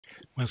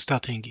We're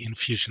starting in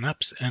Fusion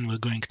Apps and we're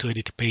going to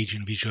edit a page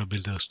in Visual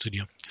Builder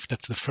Studio. If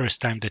that's the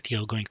first time that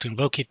you're going to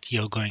invoke it,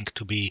 you're going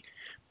to be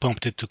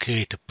prompted to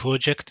create a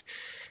project.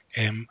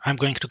 I'm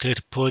going to create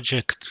a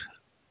project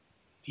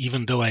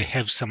even though I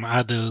have some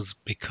others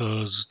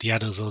because the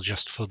others are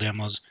just for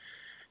demos.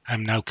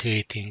 I'm now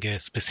creating a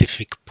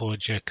specific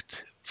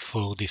project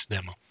for this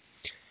demo.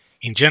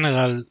 In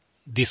general,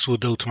 this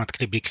would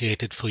automatically be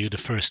created for you the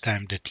first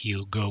time that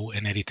you go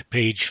and edit a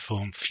page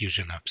from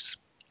Fusion Apps.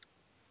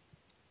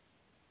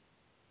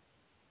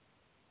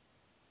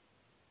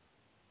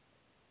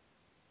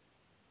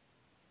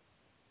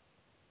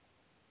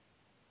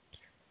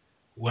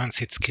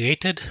 Once it's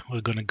created, we're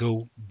going to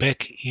go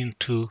back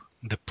into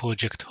the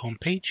project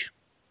homepage.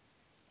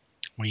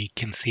 We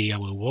can see our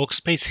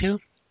workspace here.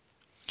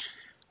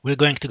 We're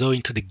going to go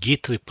into the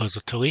Git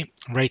repository.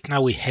 Right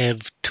now we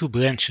have two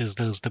branches.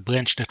 There's the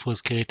branch that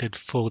was created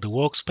for the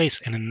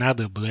workspace and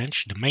another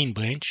branch, the main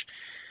branch.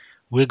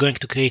 We're going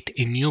to create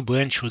a new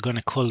branch. We're going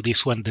to call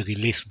this one the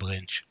release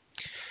branch.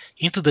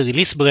 Into the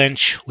release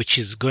branch, which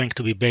is going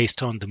to be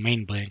based on the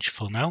main branch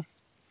for now,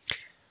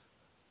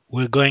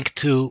 we're going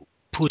to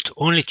put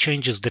only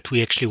changes that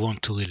we actually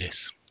want to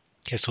release.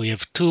 Okay, so we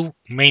have two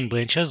main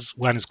branches.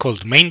 One is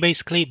called main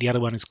basically, the other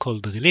one is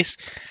called the release.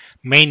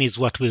 Main is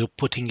what we're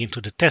putting into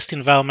the test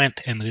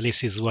environment and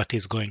release is what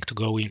is going to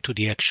go into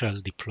the actual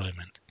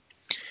deployment.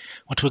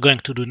 What we're going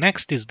to do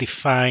next is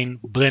define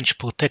branch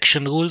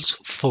protection rules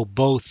for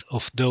both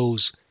of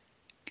those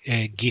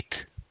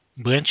Git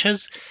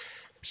branches,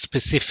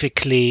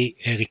 specifically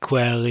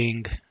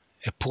requiring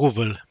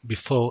approval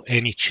before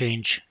any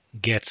change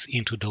gets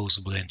into those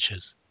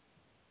branches.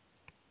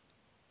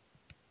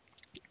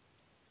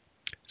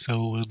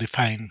 So we'll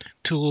define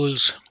two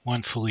rules,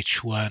 one for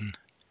each one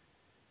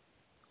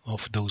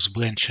of those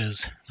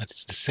branches.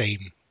 That's the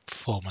same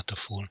format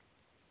of rule.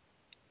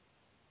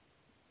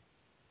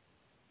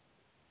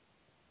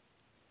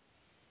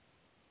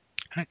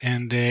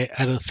 And the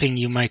other thing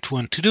you might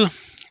want to do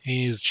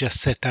is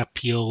just set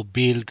up your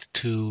build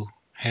to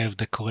have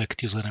the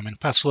correct username and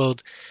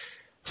password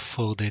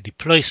for the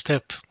deploy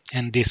step,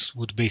 and this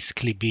would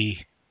basically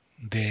be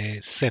the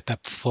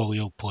setup for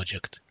your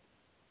project.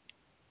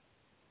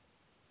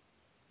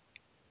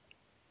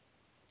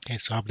 Okay,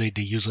 so update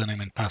the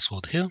username and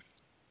password here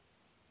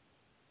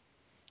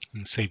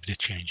and save the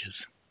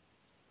changes.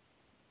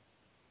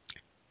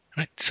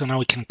 Right, so now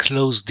we can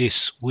close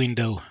this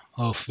window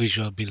of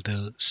Visual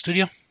Builder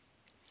Studio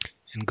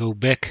and go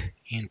back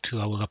into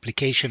our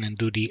application and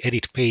do the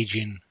edit page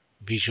in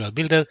Visual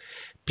Builder,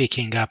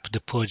 picking up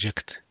the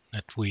project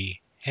that we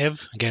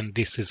have. Again,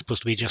 this is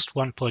supposed to be just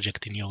one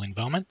project in your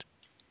environment.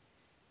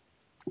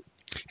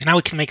 And now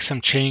we can make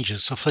some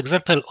changes. So for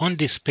example, on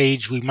this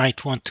page, we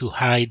might want to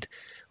hide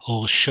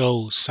or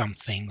show some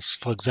things.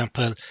 For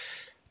example,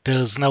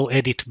 there's no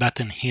edit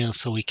button here,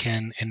 so we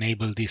can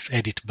enable this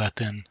edit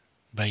button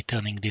by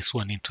turning this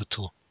one into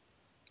true.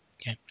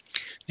 Okay.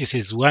 This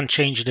is one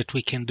change that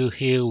we can do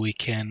here. We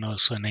can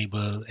also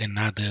enable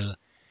another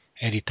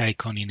edit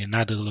icon in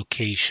another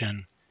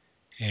location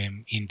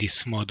in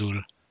this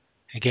module.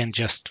 Again,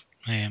 just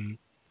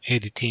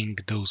editing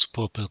those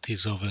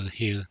properties over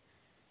here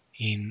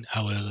in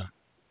our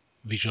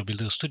Visual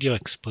Builder Studio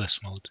Express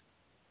mode.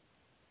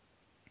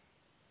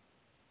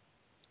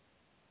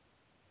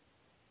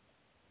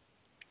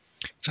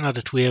 So now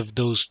that we have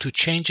those two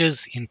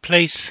changes in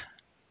place,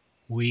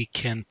 we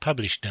can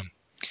publish them.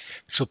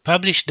 So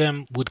publish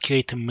them would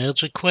create a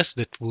merge request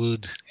that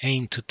would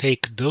aim to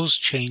take those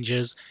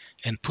changes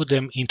and put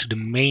them into the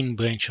main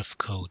branch of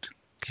code.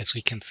 Okay, so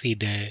you can see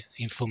the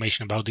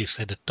information about this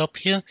at the top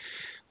here.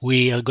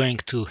 We are going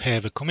to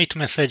have a commit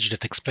message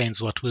that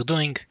explains what we're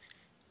doing.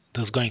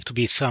 There's going to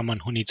be someone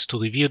who needs to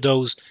review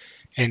those,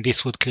 and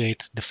this would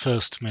create the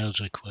first merge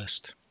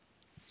request.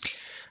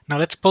 Now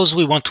let's suppose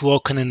we want to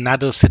work on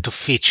another set of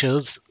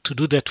features. To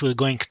do that, we're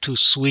going to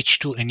switch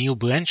to a new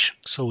branch.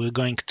 So we're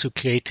going to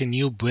create a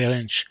new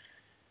branch.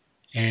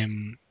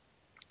 We're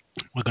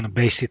going to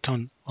base it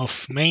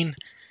off main,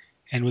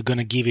 and we're going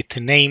to give it a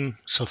name.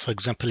 So for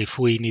example, if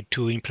we need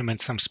to implement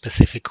some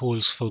specific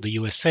rules for the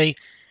USA,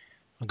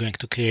 we're going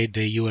to create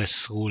the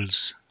US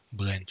rules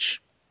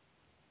branch.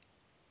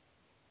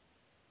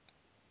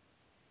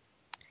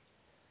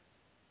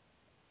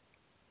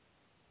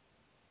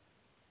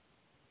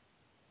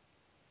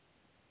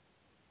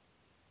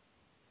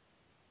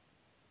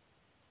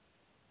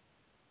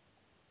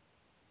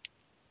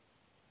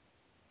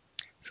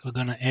 So we're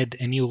going to add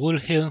a new rule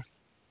here.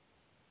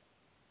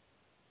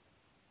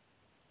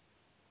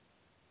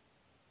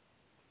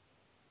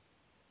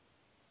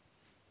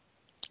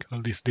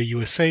 Call this the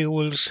USA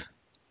rules.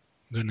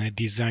 I'm going to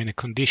design a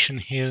condition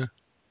here.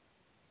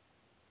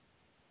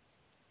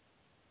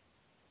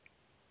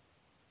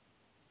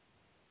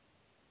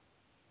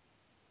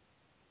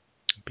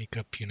 Pick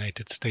up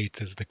United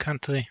States as the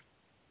country.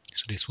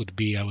 So this would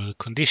be our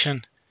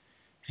condition.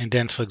 And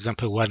then, for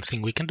example, one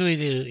thing we can do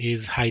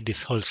is hide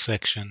this whole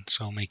section,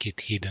 so make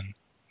it hidden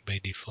by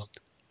default.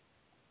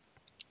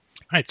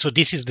 All right, so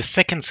this is the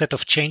second set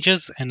of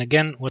changes. And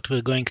again, what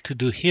we're going to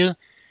do here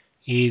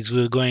is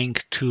we're going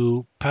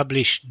to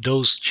publish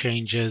those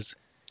changes,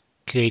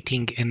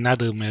 creating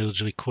another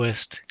merge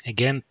request,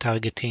 again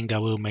targeting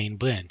our main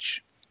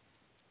branch.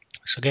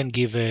 So again,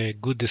 give a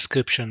good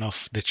description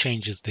of the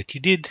changes that you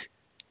did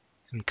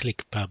and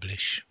click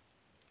publish.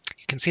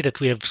 You can see that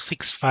we have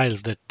 6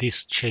 files that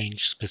this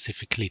change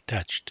specifically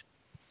touched.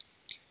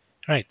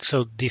 Right,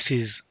 so this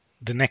is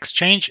the next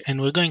change, and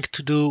we're going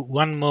to do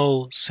one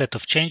more set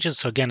of changes.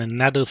 So again,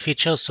 another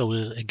feature. So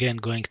we're again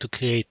going to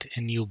create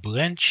a new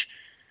branch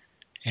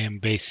and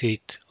base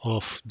it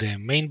off the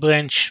main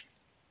branch.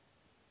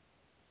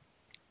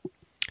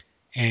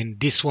 And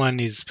this one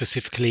is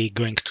specifically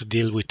going to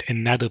deal with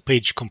another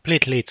page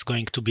completely. It's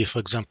going to be, for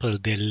example,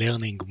 the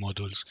learning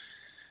modules.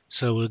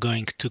 So we're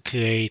going to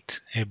create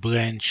a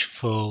branch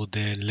for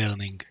the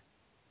learning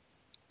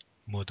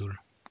module.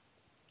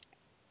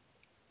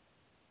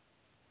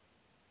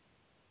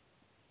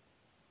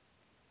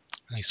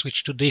 I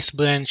switch to this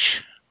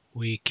branch.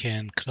 We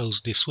can close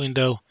this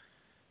window,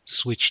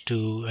 switch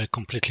to a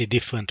completely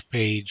different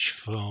page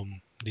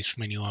from this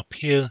menu up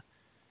here.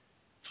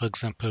 For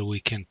example, we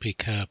can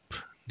pick up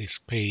this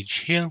page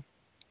here,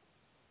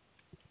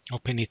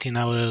 open it in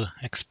our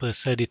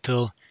Express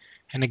editor,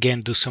 and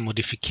again do some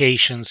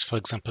modifications. For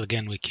example,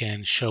 again, we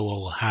can show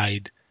or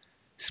hide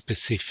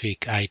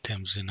specific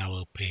items in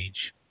our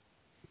page.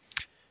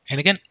 And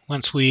again,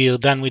 once we are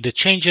done with the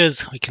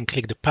changes, we can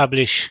click the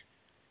publish,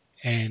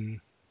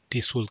 and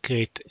this will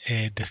create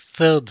the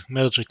third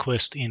merge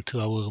request into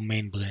our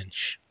main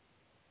branch.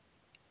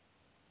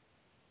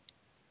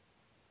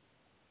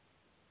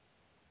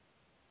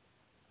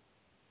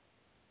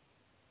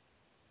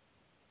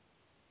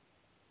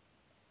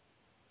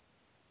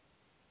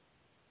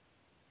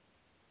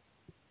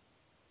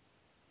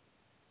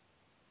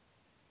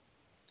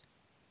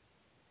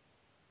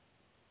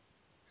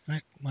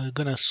 Right, we're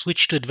gonna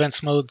switch to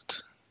advanced mode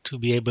to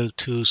be able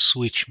to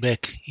switch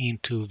back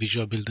into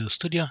Visual Builder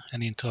Studio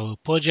and into our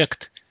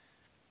project.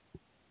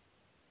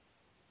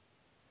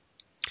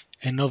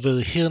 And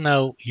over here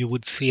now, you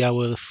would see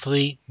our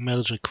 3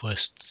 merge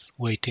requests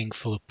waiting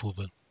for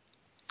approval.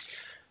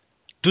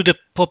 Do the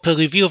proper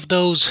review of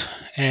those,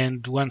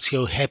 and once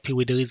you're happy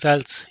with the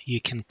results,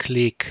 you can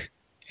click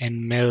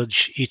and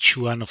merge each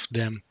one of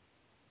them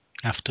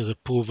after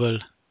approval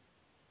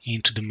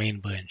into the main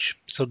branch.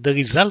 So the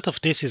result of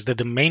this is that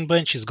the main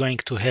branch is going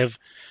to have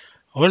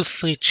all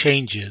 3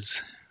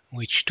 changes,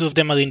 which 2 of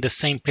them are in the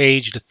same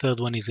page, the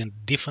third one is in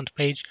a different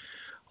page.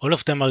 All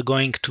of them are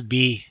going to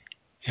be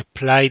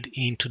applied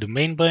into the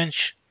main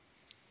branch.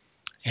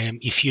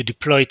 If you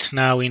deploy it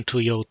now into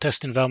your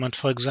test environment,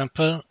 for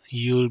example,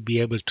 you'll be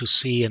able to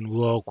see and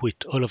work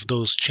with all of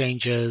those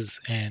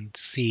changes and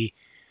see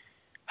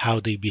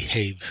how they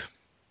behave.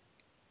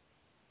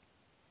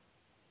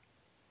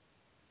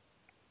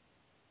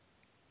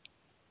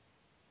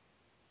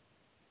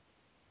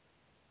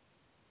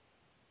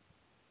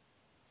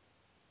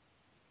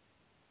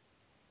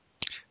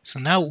 So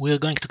now we're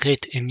going to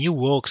create a new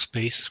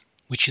workspace,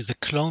 which is a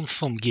clone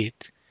from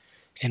Git.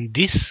 And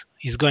this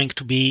is going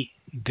to be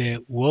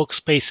the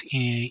workspace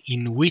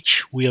in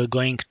which we are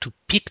going to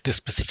pick the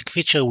specific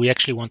feature we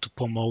actually want to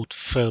promote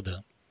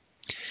further.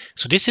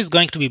 So this is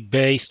going to be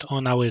based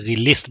on our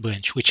release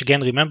branch, which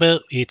again, remember,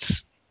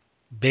 it's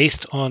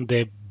based on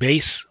the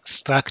base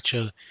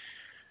structure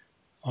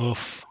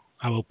of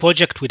our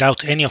project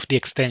without any of the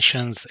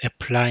extensions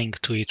applying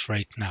to it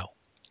right now.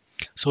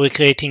 So we're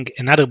creating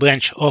another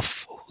branch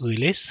of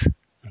release,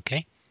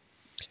 okay,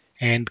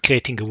 and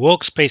creating a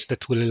workspace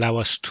that will allow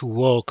us to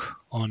work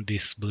on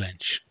this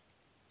branch.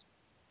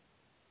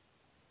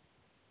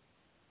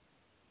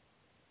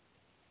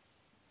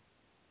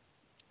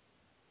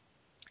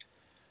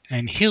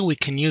 And here we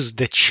can use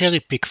the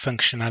Cherrypick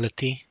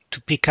functionality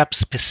to pick up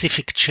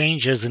specific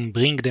changes and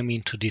bring them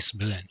into this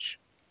branch.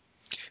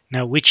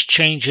 Now, which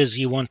changes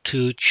you want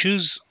to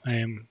choose,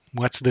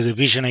 what's the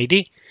revision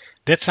ID,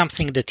 that's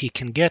something that you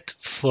can get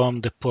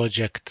from the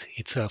project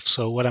itself.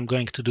 So what I'm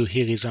going to do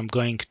here is I'm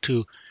going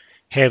to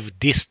have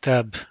this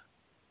tab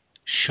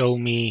show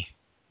me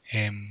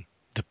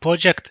the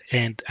project,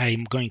 and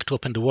I'm going to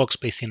open the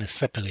workspace in a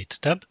separate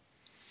tab.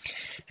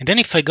 And then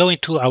if I go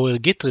into our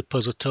Git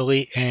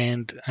repository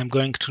and I'm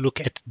going to look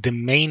at the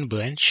main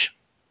branch,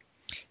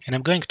 and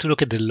I'm going to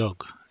look at the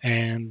log,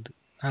 and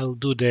I'll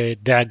do the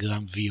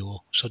diagram view.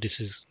 So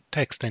this is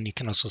text, and you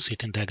can also see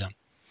it in diagram.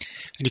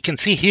 And you can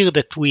see here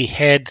that we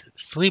had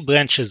 3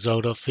 branches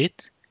out of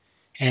it,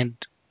 and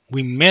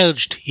we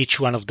merged each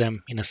one of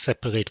them in a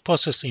separate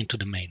process into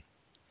the main.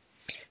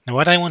 Now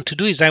what I want to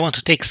do is I want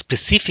to take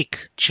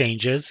specific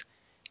changes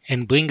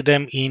and bring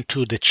them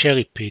into the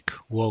Cherrypick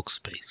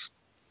workspace.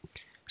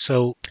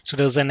 So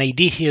there's an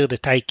ID here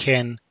that I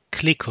can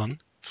click on,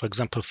 for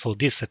example, for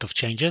this set of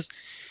changes,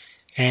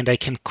 and I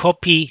can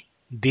copy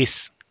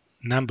this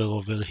number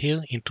over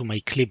here into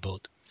my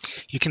clipboard.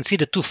 You can see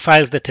the 2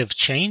 files that have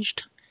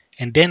changed,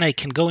 and then I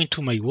can go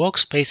into my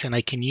workspace and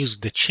I can use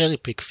the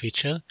Cherrypick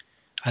feature.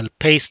 I'll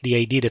paste the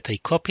ID that I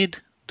copied,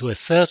 do a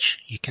search.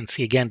 You can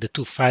see again the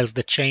 2 files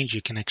that change.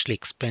 You can actually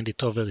expand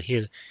it over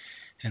here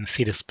and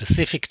see the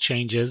specific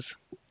changes,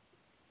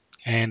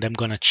 and I'm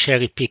going to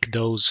cherry pick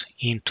those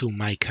into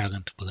my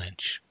current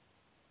branch.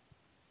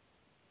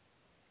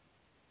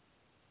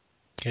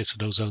 Okay, so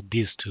those are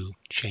these two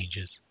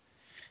changes.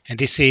 And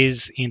this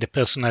is in the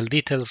personal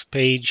details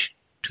page,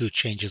 two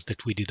changes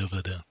that we did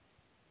over there.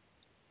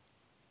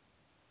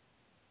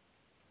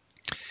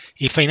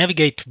 If I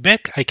navigate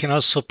back, I can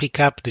also pick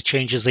up the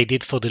changes I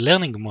did for the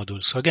learning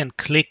module. So again,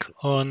 click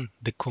on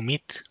the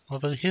commit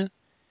over here.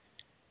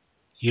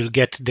 You'll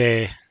get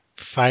the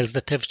files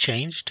that have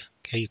changed.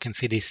 Okay, you can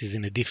see this is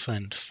in a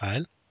different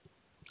file.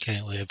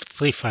 Okay, we have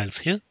 3 files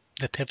here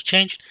that have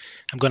changed.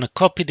 I'm going to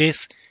copy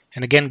this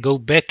and again go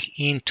back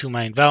into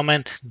my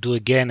environment, do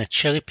again a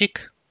cherry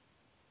pick,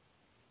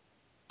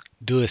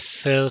 do a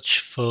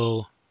search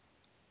for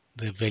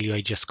the value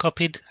I just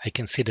copied. I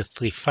can see the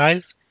 3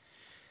 files.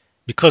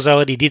 Because I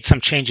already did some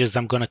changes,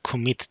 I'm going to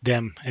commit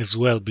them as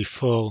well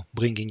before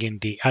bringing in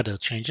the other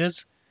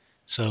changes.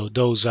 So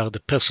those are the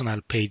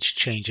personal page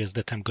changes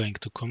that I'm going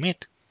to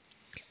commit.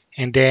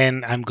 And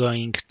then I'm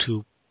going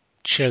to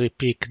cherry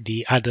pick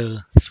the other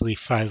 3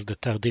 files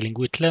that are dealing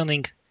with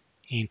learning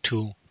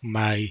into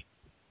my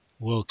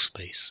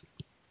workspace.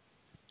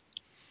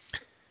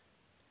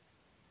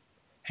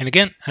 And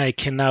again, I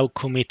can now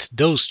commit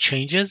those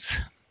changes.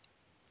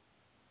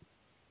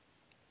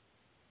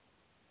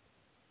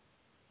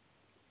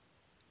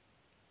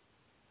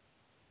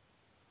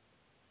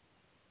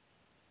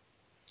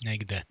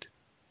 Like that.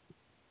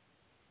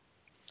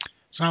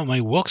 So now my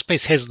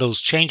workspace has those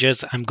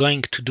changes. I'm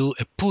going to do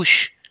a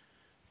push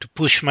to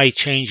push my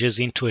changes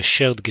into a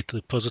shared Git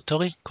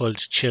repository called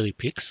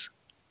Cherrypicks.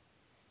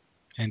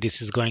 And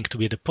this is going to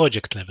be the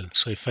project level.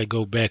 So if I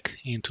go back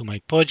into my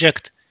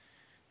project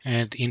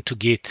and into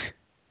Git,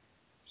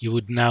 you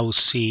would now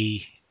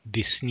see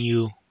this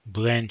new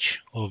branch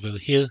over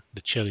here,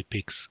 the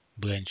Cherrypicks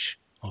branch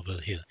over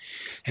here.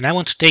 And I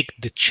want to take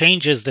the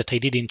changes that I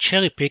did in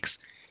Cherrypicks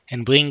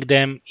and bring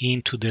them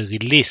into the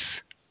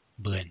release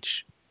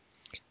branch.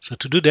 So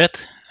to do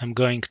that, I'm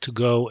going to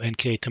go and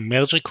create a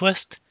merge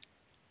request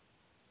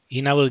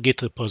in our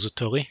Git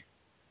repository,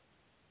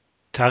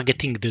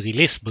 targeting the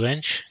release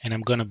branch, and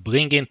I'm going to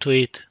bring into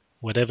it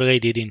whatever I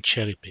did in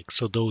Cherrypick.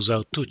 So those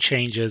are 2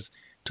 changes,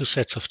 2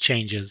 sets of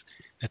changes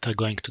that are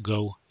going to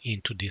go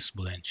into this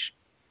branch.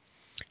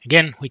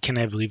 Again, we can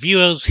have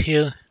reviewers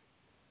here,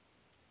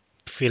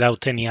 fill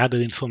out any other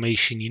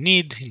information you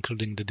need,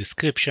 including the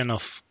description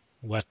of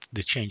what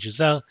the changes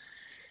are.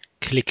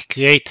 Click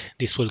create.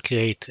 This will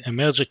create a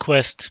merge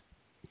request.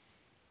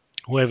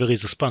 Whoever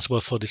is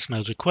responsible for this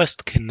merge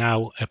request can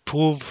now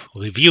approve,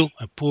 review,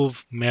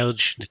 approve,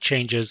 merge the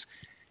changes.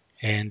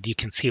 And you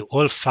can see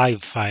all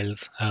 5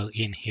 files are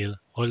in here,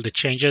 all the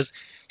changes,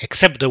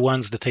 except the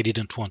ones that I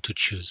didn't want to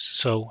choose.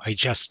 So I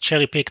just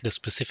cherry pick the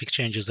specific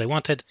changes I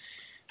wanted.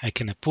 I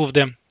can approve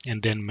them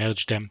and then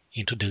merge them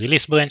into the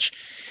release branch,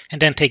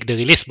 and then take the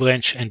release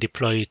branch and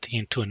deploy it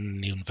into a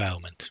new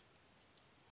environment.